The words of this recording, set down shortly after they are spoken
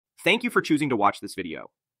Thank you for choosing to watch this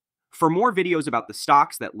video. For more videos about the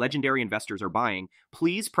stocks that legendary investors are buying,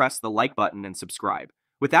 please press the like button and subscribe.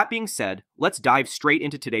 With that being said, let's dive straight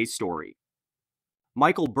into today's story.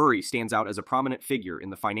 Michael Burry stands out as a prominent figure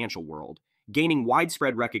in the financial world, gaining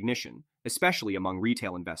widespread recognition, especially among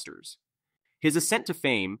retail investors. His ascent to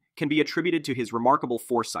fame can be attributed to his remarkable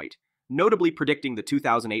foresight, notably predicting the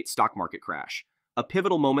 2008 stock market crash, a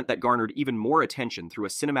pivotal moment that garnered even more attention through a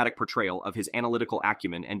cinematic portrayal of his analytical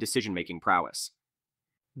acumen and decision-making prowess.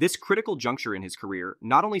 This critical juncture in his career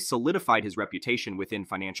not only solidified his reputation within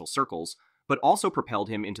financial circles, but also propelled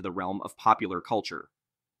him into the realm of popular culture.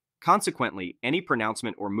 Consequently, any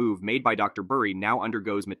pronouncement or move made by Dr. Burry now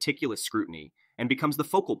undergoes meticulous scrutiny and becomes the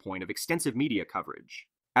focal point of extensive media coverage.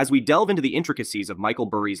 As we delve into the intricacies of Michael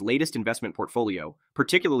Burry's latest investment portfolio,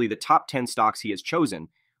 particularly the top 10 stocks he has chosen,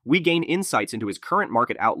 we gain insights into his current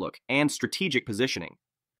market outlook and strategic positioning.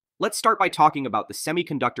 Let's start by talking about the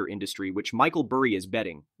semiconductor industry, which Michael Burry is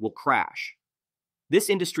betting will crash. This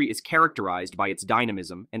industry is characterized by its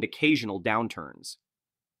dynamism and occasional downturns.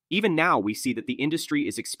 Even now, we see that the industry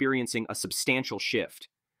is experiencing a substantial shift.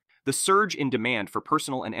 The surge in demand for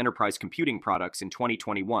personal and enterprise computing products in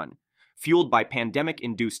 2021, fueled by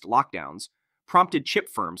pandemic-induced lockdowns, prompted chip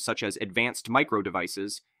firms such as Advanced Micro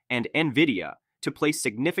Devices and NVIDIA to place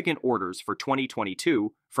significant orders for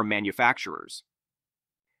 2022 from manufacturers.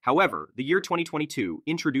 However, the year 2022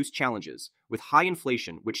 introduced challenges, with high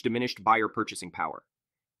inflation which diminished buyer purchasing power.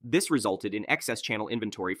 This resulted in excess channel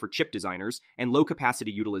inventory for chip designers and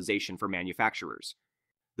low-capacity utilization for manufacturers.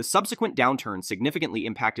 The subsequent downturn significantly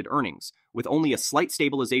impacted earnings, with only a slight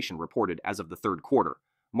stabilization reported as of the third quarter,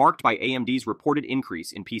 marked by AMD's reported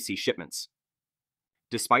increase in PC shipments.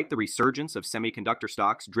 Despite the resurgence of semiconductor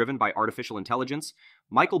stocks driven by artificial intelligence,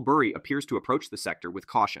 Michael Burry appears to approach the sector with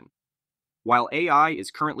caution. While AI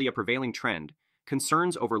is currently a prevailing trend,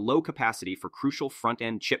 concerns over low capacity for crucial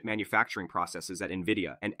front-end chip manufacturing processes at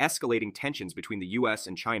NVIDIA and escalating tensions between the US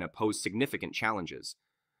and China pose significant challenges.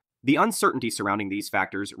 The uncertainty surrounding these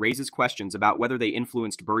factors raises questions about whether they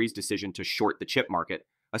influenced Burry's decision to short the chip market,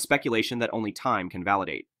 a speculation that only time can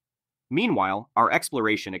validate. Meanwhile, our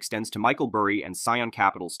exploration extends to Michael Burry and Scion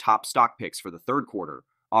Capital's top stock picks for the third quarter,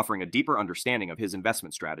 offering a deeper understanding of his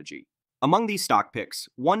investment strategy. Among these stock picks,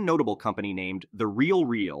 one notable company named the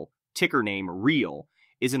RealReal, ticker name REAL,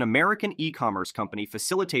 is an American e-commerce company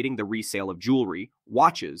facilitating the resale of jewelry,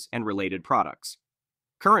 watches, and related products.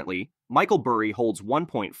 Currently, Michael Burry holds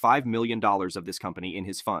 $1.5 million of this company in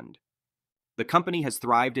his fund. The company has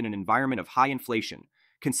thrived in an environment of high inflation,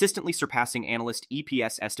 consistently surpassing analyst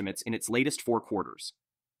EPS estimates in its latest 4 quarters.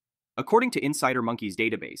 According to Insider Monkey's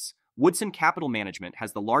database, Woodson Capital Management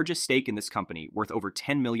has the largest stake in this company, worth over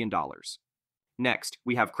 $10 million. Next,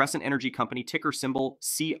 we have Crescent Energy Company, ticker symbol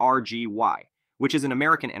CRGY, which is an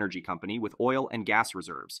American energy company with oil and gas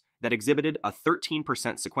reserves that exhibited a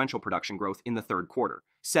 13% sequential production growth in the third quarter,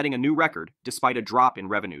 setting a new record despite a drop in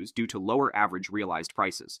revenues due to lower average realized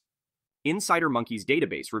prices. Insider Monkey's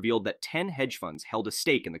database revealed that 10 hedge funds held a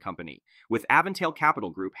stake in the company, with Aventail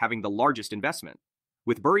Capital Group having the largest investment,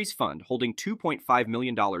 with Burry's fund holding $2.5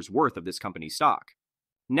 million worth of this company's stock.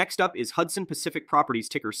 Next up is Hudson Pacific Properties,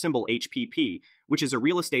 ticker symbol HPP, which is a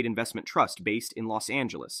real estate investment trust based in Los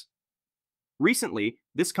Angeles. Recently,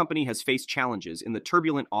 this company has faced challenges in the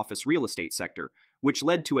turbulent office real estate sector, which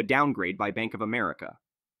led to a downgrade by Bank of America.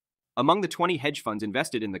 Among the 20 hedge funds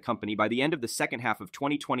invested in the company by the end of the second half of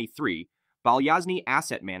 2023, Balyasny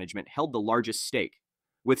Asset Management held the largest stake,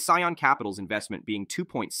 with Scion Capital's investment being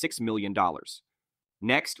 $2.6 million.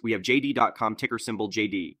 Next, we have JD.com, ticker symbol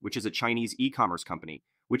JD, which is a Chinese e-commerce company,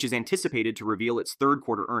 which is anticipated to reveal its third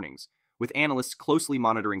quarter earnings, with analysts closely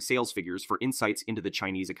monitoring sales figures for insights into the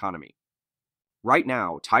Chinese economy. Right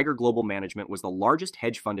now, Tiger Global Management was the largest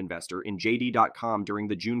hedge fund investor in JD.com during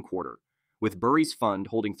the June quarter, with Burry's fund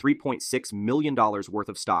holding $3.6 million worth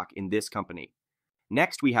of stock in this company.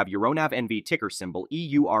 Next, we have Euronav NV, ticker symbol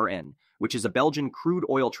EURN, which is a Belgian crude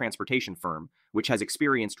oil transportation firm, which has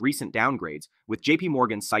experienced recent downgrades, with JP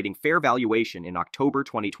Morgan citing fair valuation in October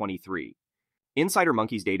 2023. Insider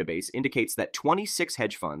Monkey's database indicates that 26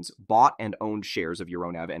 hedge funds bought and owned shares of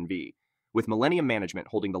Euronav NV, with Millennium Management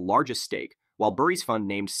holding the largest stake, while Burry's fund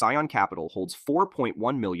named Scion Capital holds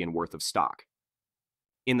 $4.1 million worth of stock.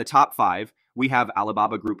 In the top 5, we have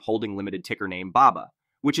Alibaba Group Holding Limited, ticker name BABA,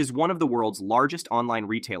 which is one of the world's largest online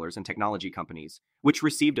retailers and technology companies, which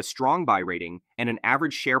received a strong buy rating and an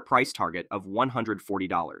average share price target of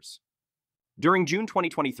 $140. During June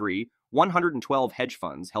 2023, 112 hedge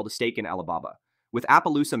funds held a stake in Alibaba, with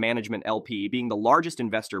Appaloosa Management LP being the largest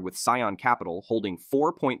investor with Scion Capital holding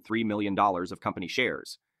 $4.3 million of company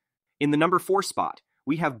shares. In the number 4 spot,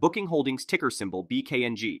 we have Booking Holdings ticker symbol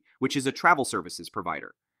BKNG, which is a travel services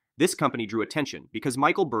provider. This company drew attention because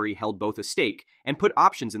Michael Burry held both a stake and put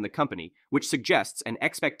options in the company, which suggests an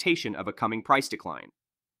expectation of a coming price decline.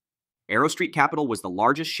 Arrow Street Capital was the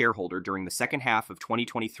largest shareholder during the second half of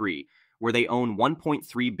 2023, where they own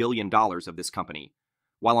 $1.3 billion of this company,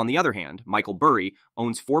 while on the other hand, Michael Burry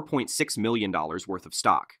owns $4.6 million worth of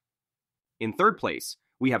stock. In third place,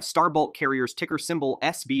 we have Star Bulk Carriers ticker symbol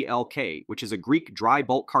SBLK, which is a Greek dry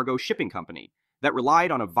bulk cargo shipping company that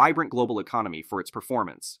relied on a vibrant global economy for its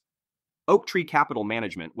performance. Oaktree Capital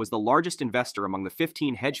Management was the largest investor among the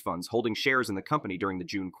 15 hedge funds holding shares in the company during the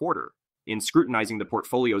June quarter. In scrutinizing the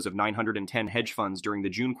portfolios of 910 hedge funds during the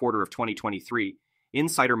June quarter of 2023,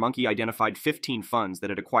 Insider Monkey identified 15 funds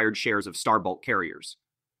that had acquired shares of Star Bulk Carriers.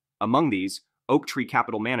 Among these, Oaktree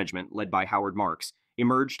Capital Management, led by Howard Marks,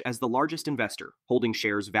 emerged as the largest investor, holding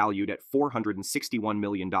shares valued at $461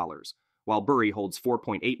 million, while Burry holds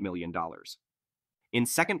 $4.8 million. In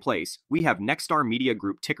second place, we have Nexstar Media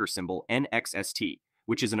Group ticker symbol NXST,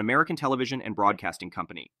 which is an American television and broadcasting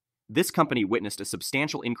company. This company witnessed a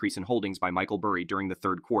substantial increase in holdings by Michael Burry during the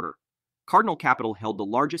third quarter. Cardinal Capital held the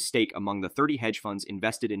largest stake among the 30 hedge funds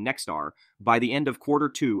invested in Nexstar by the end of quarter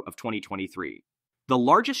 2 of 2023. The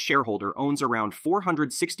largest shareholder owns around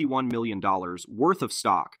 $461 million worth of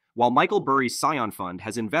stock, while Michael Burry's Scion Fund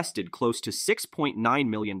has invested close to $6.9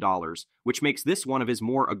 million, which makes this one of his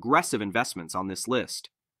more aggressive investments on this list.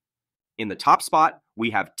 In the top spot,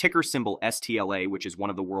 we have ticker symbol STLA, which is one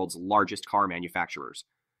of the world's largest car manufacturers.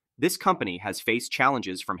 This company has faced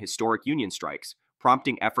challenges from historic union strikes,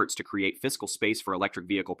 prompting efforts to create fiscal space for electric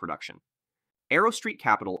vehicle production. Arrow Street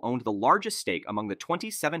Capital owned the largest stake among the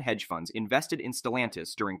 27 hedge funds invested in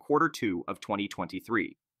Stellantis during quarter 2 of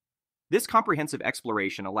 2023. This comprehensive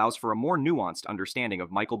exploration allows for a more nuanced understanding of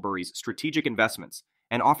Michael Burry's strategic investments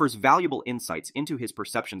and offers valuable insights into his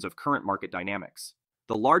perceptions of current market dynamics.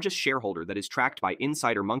 The largest shareholder that is tracked by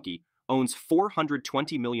Insider Monkey owns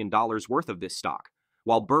 $420 million worth of this stock,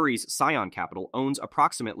 while Burry's Scion Capital owns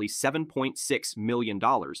approximately $7.6 million,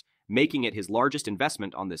 making it his largest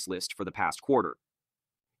investment on this list for the past quarter.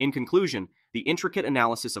 In conclusion, the intricate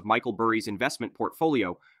analysis of Michael Burry's investment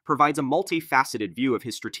portfolio provides a multifaceted view of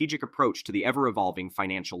his strategic approach to the ever-evolving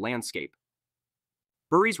financial landscape.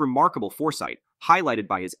 Burry's remarkable foresight, highlighted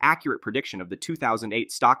by his accurate prediction of the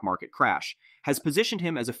 2008 stock market crash, has positioned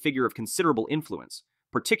him as a figure of considerable influence,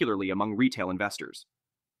 particularly among retail investors.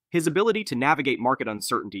 His ability to navigate market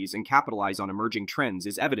uncertainties and capitalize on emerging trends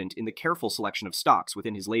is evident in the careful selection of stocks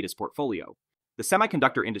within his latest portfolio. The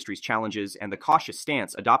semiconductor industry's challenges and the cautious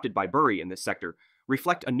stance adopted by Burry in this sector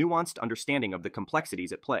reflect a nuanced understanding of the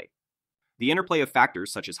complexities at play. The interplay of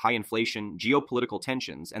factors such as high inflation, geopolitical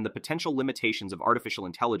tensions, and the potential limitations of artificial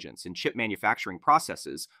intelligence in chip manufacturing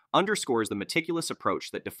processes underscores the meticulous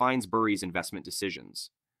approach that defines Burry's investment decisions.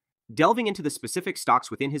 Delving into the specific stocks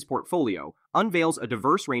within his portfolio unveils a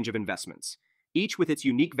diverse range of investments, each with its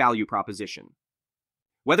unique value proposition.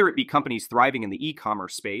 Whether it be companies thriving in the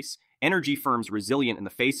e-commerce space, energy firms resilient in the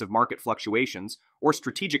face of market fluctuations, or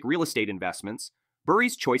strategic real estate investments,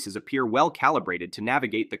 Burry's choices appear well-calibrated to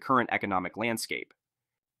navigate the current economic landscape.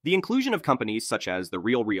 The inclusion of companies such as the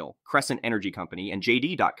RealReal, Crescent Energy Company, and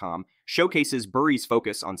JD.com showcases Burry's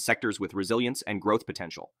focus on sectors with resilience and growth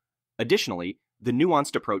potential. Additionally, the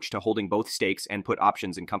nuanced approach to holding both stakes and put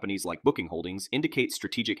options in companies like Booking Holdings indicates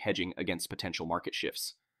strategic hedging against potential market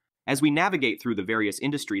shifts. As we navigate through the various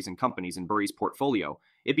industries and companies in Burry's portfolio,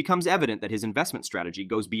 it becomes evident that his investment strategy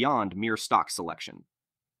goes beyond mere stock selection.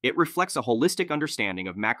 It reflects a holistic understanding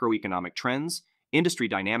of macroeconomic trends, industry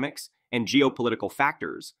dynamics, and geopolitical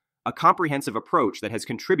factors, a comprehensive approach that has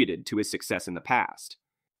contributed to his success in the past.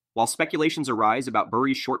 While speculations arise about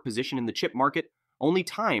Burry's short position in the chip market, only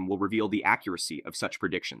time will reveal the accuracy of such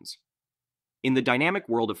predictions. In the dynamic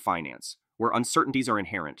world of finance, where uncertainties are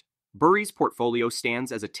inherent, Burry's portfolio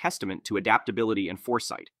stands as a testament to adaptability and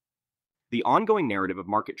foresight. The ongoing narrative of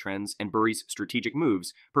market trends and Burry's strategic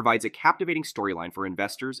moves provides a captivating storyline for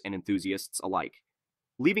investors and enthusiasts alike,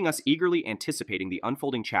 leaving us eagerly anticipating the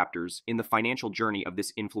unfolding chapters in the financial journey of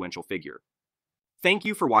this influential figure. Thank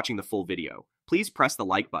you for watching the full video. Please press the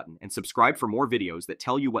like button and subscribe for more videos that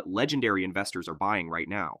tell you what legendary investors are buying right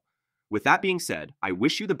now. With that being said, I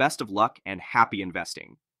wish you the best of luck and happy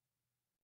investing.